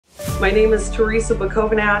My name is Teresa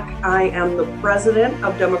Bukovanak. I am the president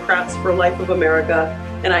of Democrats for Life of America,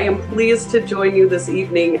 and I am pleased to join you this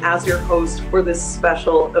evening as your host for this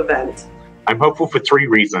special event. I'm hopeful for three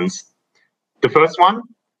reasons. The first one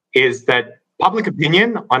is that public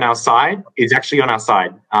opinion on our side is actually on our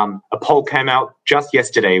side. A poll came out just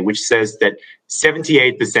yesterday which says that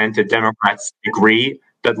 78% of Democrats agree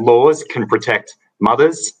that laws can protect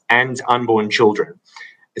mothers and unborn children.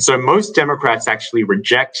 So most Democrats actually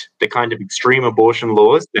reject the kind of extreme abortion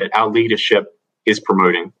laws that our leadership is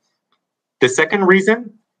promoting. The second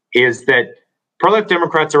reason is that pro-life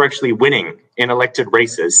Democrats are actually winning in elected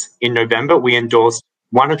races. In November, we endorsed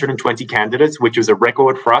 120 candidates, which was a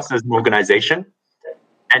record for us as an organization,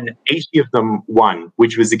 and 80 of them won,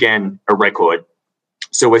 which was, again, a record.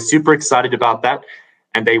 So we're super excited about that.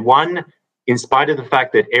 And they won in spite of the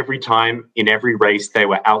fact that every time in every race, they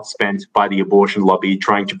were outspent by the abortion lobby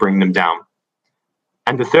trying to bring them down.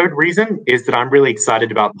 And the third reason is that I'm really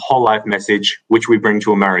excited about the whole life message, which we bring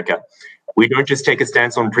to America. We don't just take a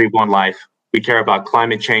stance on preborn life. We care about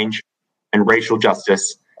climate change and racial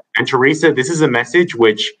justice. And Teresa, this is a message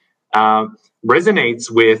which resonates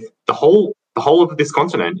with the whole of this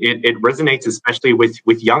continent. It resonates especially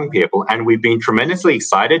with young people. And we've been tremendously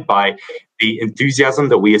excited by the enthusiasm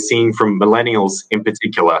that we are seeing from millennials in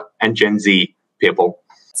particular and Gen Z people.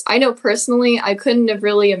 I know personally, I couldn't have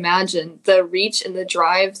really imagined the reach and the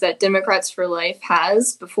drive that Democrats for Life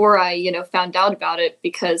has before I, found out about it,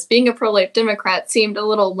 because being a pro-life Democrat seemed a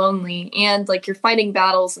little lonely and like you're fighting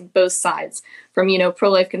battles on both sides from,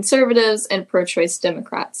 pro-life conservatives and pro-choice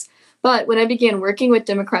Democrats. But when I began working with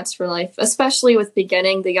Democrats for Life, especially with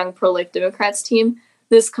beginning the Young Pro-Life Democrats team,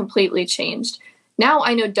 this completely changed. Now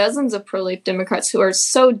I know dozens of pro-life Democrats who are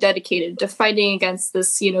so dedicated to fighting against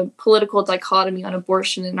this, political dichotomy on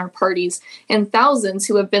abortion in our parties, and thousands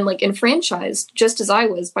who have been enfranchised, just as I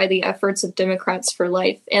was, by the efforts of Democrats for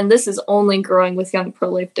Life. And this is only growing with Young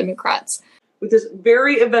Pro-Life Democrats. With this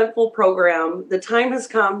very eventful program, the time has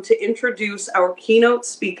come to introduce our keynote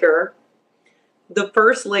speaker, the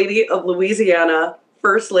First Lady of Louisiana,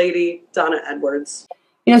 First Lady Donna Edwards.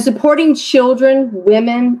 Supporting children,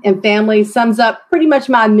 women, and families sums up pretty much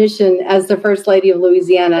my mission as the First Lady of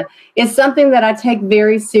Louisiana. It's something that I take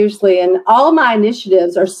very seriously, and all my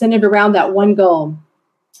initiatives are centered around that one goal.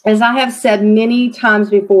 As I have said many times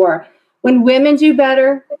before, when women do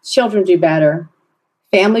better, children do better,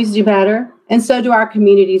 families do better, and so do our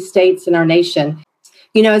communities, states, and our nation.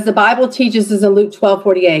 As the Bible teaches us in Luke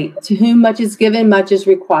 12:48, to whom much is given, much is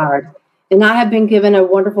required. And I have been given a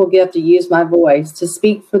wonderful gift to use my voice to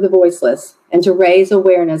speak for the voiceless and to raise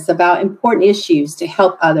awareness about important issues to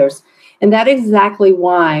help others. And that is exactly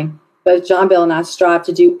why both John Bell and I strive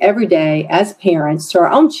to do every day as parents to our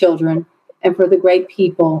own children and for the great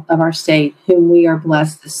people of our state whom we are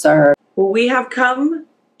blessed to serve. Well, we have come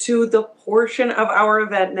to the portion of our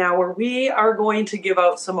event now where we are going to give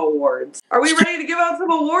out some awards. Are we ready to give out some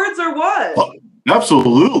awards or what?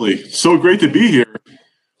 Absolutely. So great to be here.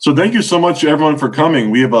 So thank you so much, everyone, for coming.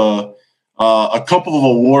 We have a couple of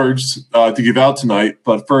awards to give out tonight.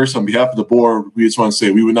 But first, on behalf of the board, we just want to say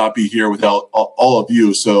we would not be here without all of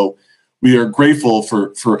you. So we are grateful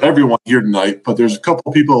for everyone here tonight. But there's a couple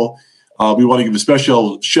of people we want to give a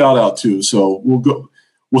special shout out to. So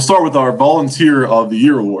we'll start with our Volunteer of the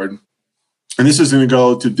Year award. And this is going to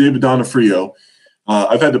go to David Donofrio.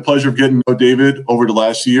 I've had the pleasure of getting to know David over the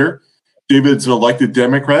last year. David's an elected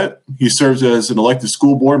Democrat. He serves as an elected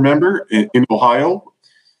school board member in Ohio.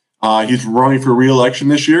 He's running for re-election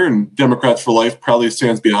this year, and Democrats for Life proudly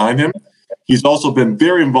stands behind him. He's also been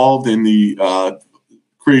very involved in the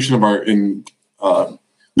creation of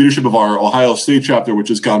leadership of our Ohio State chapter, which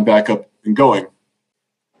has gone back up and going.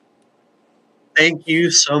 Thank you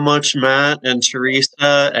so much, Matt and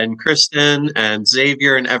Teresa and Kristen and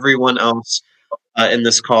Xavier and everyone else in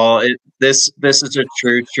this call. This is a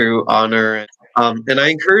true honor. And I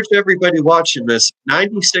encourage everybody watching this,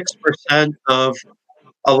 96% of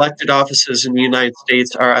elected offices in the United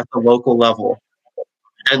States are at the local level.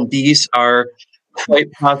 And these are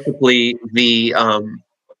quite possibly the,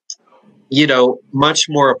 much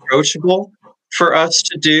more approachable for us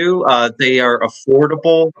to do. They are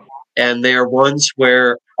affordable, and they are ones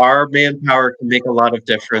where our manpower can make a lot of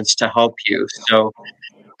difference to help you. So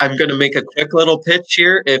I'm going to make a quick little pitch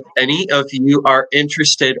here. If any of you are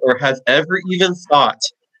interested or have ever even thought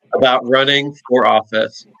about running for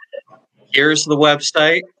office, here's the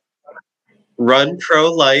website,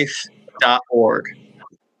 runprolife.org.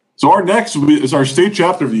 So our next is our state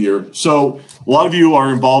chapter of the year. So a lot of you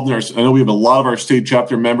are involved in I know we have a lot of our state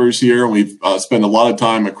chapter members here, and we've spent a lot of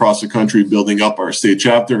time across the country building up our state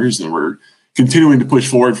chapters, and we're continuing to push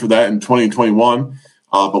forward for that in 2021.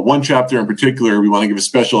 But one chapter in particular, we want to give a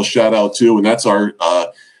special shout out to, and that's our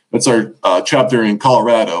chapter in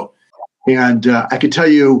Colorado. And I can tell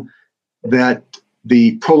you that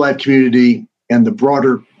the pro-life community and the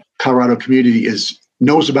broader Colorado community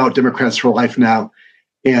knows about Democrats for Life now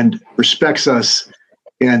and respects us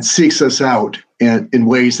and seeks us out in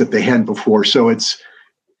ways that they hadn't before. So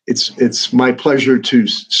it's my pleasure to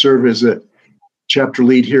serve as a chapter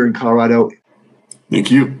lead here in Colorado.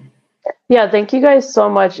 Thank you. Yeah, thank you guys so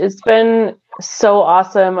much. It's been so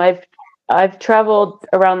awesome. I've traveled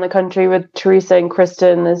around the country with Teresa and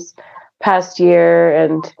Kristen this past year,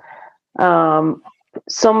 and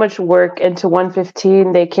so much work into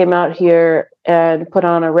 115. They came out here and put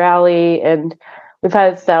on a rally, and we've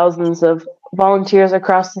had thousands of volunteers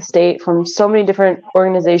across the state from so many different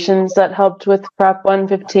organizations that helped with Prop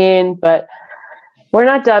 115, but we're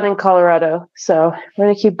not done in Colorado, so we're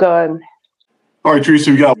going to keep going. All right,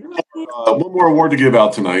 Teresa, we got one more award to give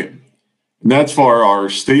out tonight, and that's for our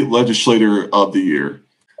State Legislator of the Year.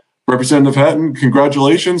 Representative Hatton,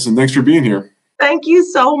 congratulations, and thanks for being here. Thank you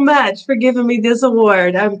so much for giving me this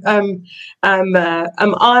award. I'm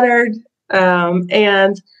honored,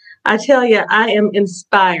 and I tell you, I am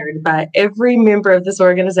inspired by every member of this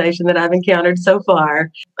organization that I've encountered so far.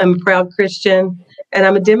 I'm a proud Christian, and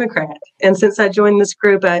I'm a Democrat. And since I joined this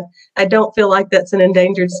group, I don't feel like that's an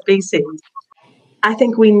endangered species. I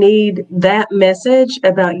think we need that message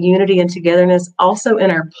about unity and togetherness also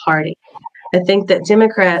in our party. I think that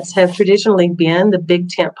Democrats have traditionally been the big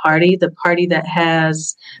tent party, the party that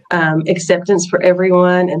has acceptance for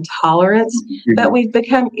everyone and tolerance, but we've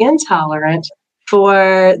become intolerant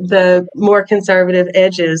for the more conservative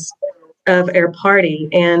edges of our party.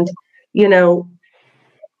 And, you know,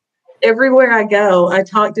 everywhere I go, I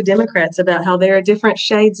talk to Democrats about how there are different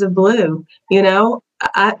shades of blue. You know,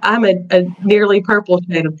 I'm a nearly purple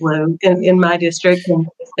shade of blue in my district and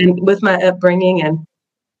with my upbringing. And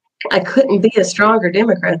I couldn't be a stronger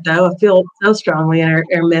Democrat, though. I feel so strongly in our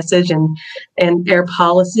message and our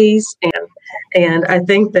policies. And I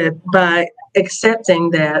think that by accepting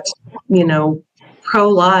that, you know,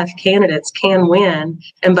 pro-life candidates can win,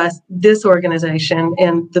 and by this organization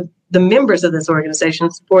and the members of this organization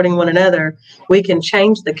supporting one another, we can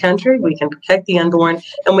change the country, we can protect the unborn,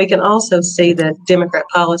 and we can also see that Democrat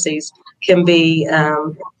policies can be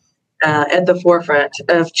at the forefront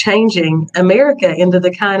of changing America into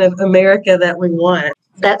the kind of America that we want.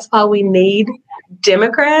 That's why we need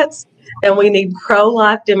Democrats, and we need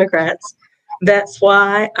pro-life Democrats. That's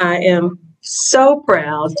why I am so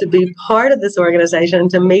proud to be part of this organization,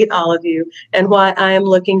 to meet all of you, and why I am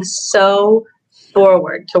looking so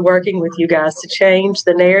forward to working with you guys to change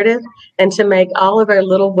the narrative and to make all of our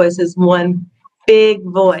little voices one big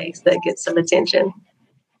voice that gets some attention.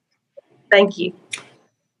 Thank you.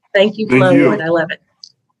 Thank you for my award. I love it.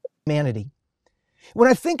 Humanity. When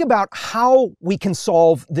I think about how we can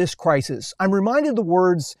solve this crisis, I'm reminded of the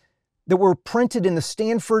words that were printed in the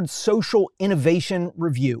Stanford Social Innovation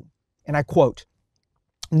Review. And I quote,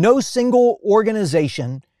 "No single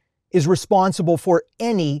organization is responsible for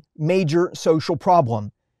any major social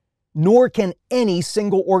problem, nor can any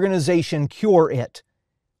single organization cure it.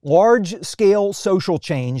 Large-scale social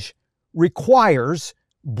change requires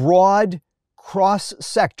broad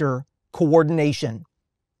cross-sector coordination."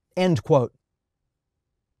 End quote.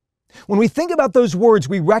 When we think about those words,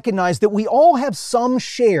 we recognize that we all have some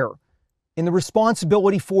share in the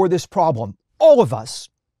responsibility for this problem, all of us.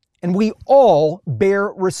 And we all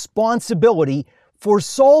bear responsibility for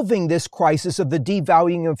solving this crisis of the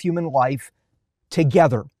devaluing of human life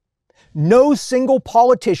together. No single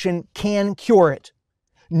politician can cure it.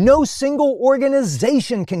 No single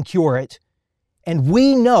organization can cure it. And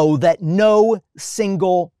we know that no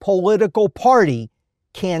single political party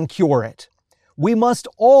can cure it. We must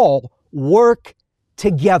all work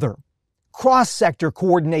together, cross-sector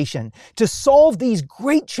coordination, to solve these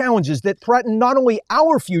great challenges that threaten not only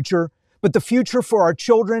our future, but the future for our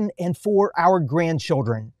children and for our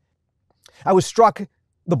grandchildren. I was struck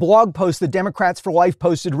the blog post that Democrats for Life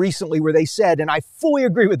posted recently where they said, and I fully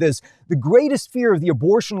agree with this, the greatest fear of the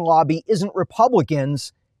abortion lobby isn't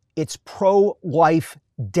Republicans, it's pro-life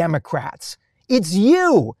Democrats. It's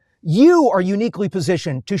you. You are uniquely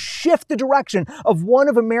positioned to shift the direction of one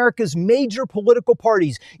of America's major political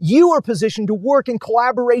parties. You are positioned to work in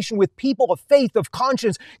collaboration with people of faith, of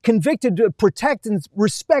conscience, convicted to protect and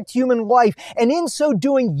respect human life. And in so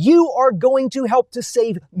doing, you are going to help to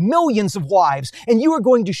save millions of lives. And you are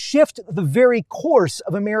going to shift the very course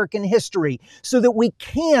of American history so that we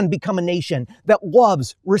can become a nation that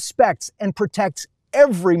loves, respects, and protects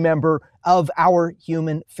every member of our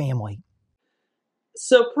human family.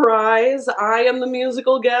 Surprise, I am the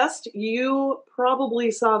musical guest. You probably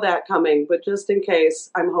saw that coming, but just in case,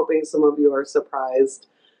 I'm hoping some of you are surprised.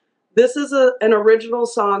 This is an original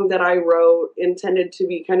song that I wrote intended to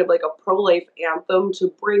be kind of like a pro-life anthem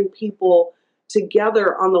to bring people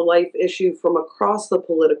together on the life issue from across the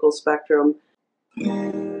political spectrum.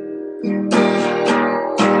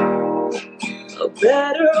 A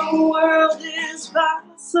better world is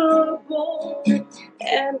possible,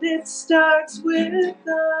 and it starts with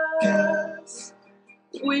us.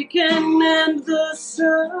 We can end the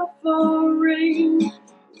suffering,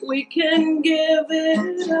 we can give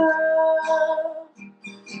it up.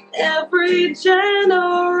 Every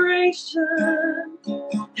generation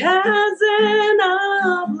has an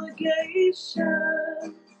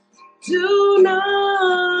obligation to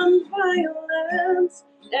non-violence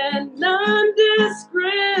and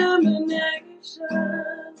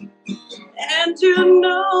non-discrimination. And you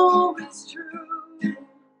know it's true,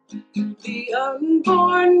 the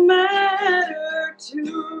unborn matter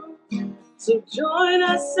too. So join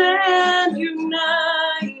us and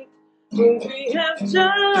unite, we have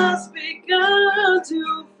just begun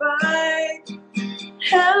to fight.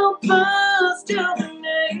 Help us tell the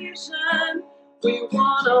nation we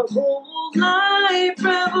want a whole life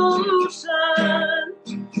revolution.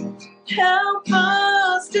 Help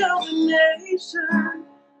us tell the nation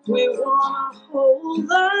we want a whole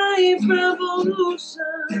life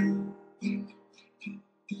revolution.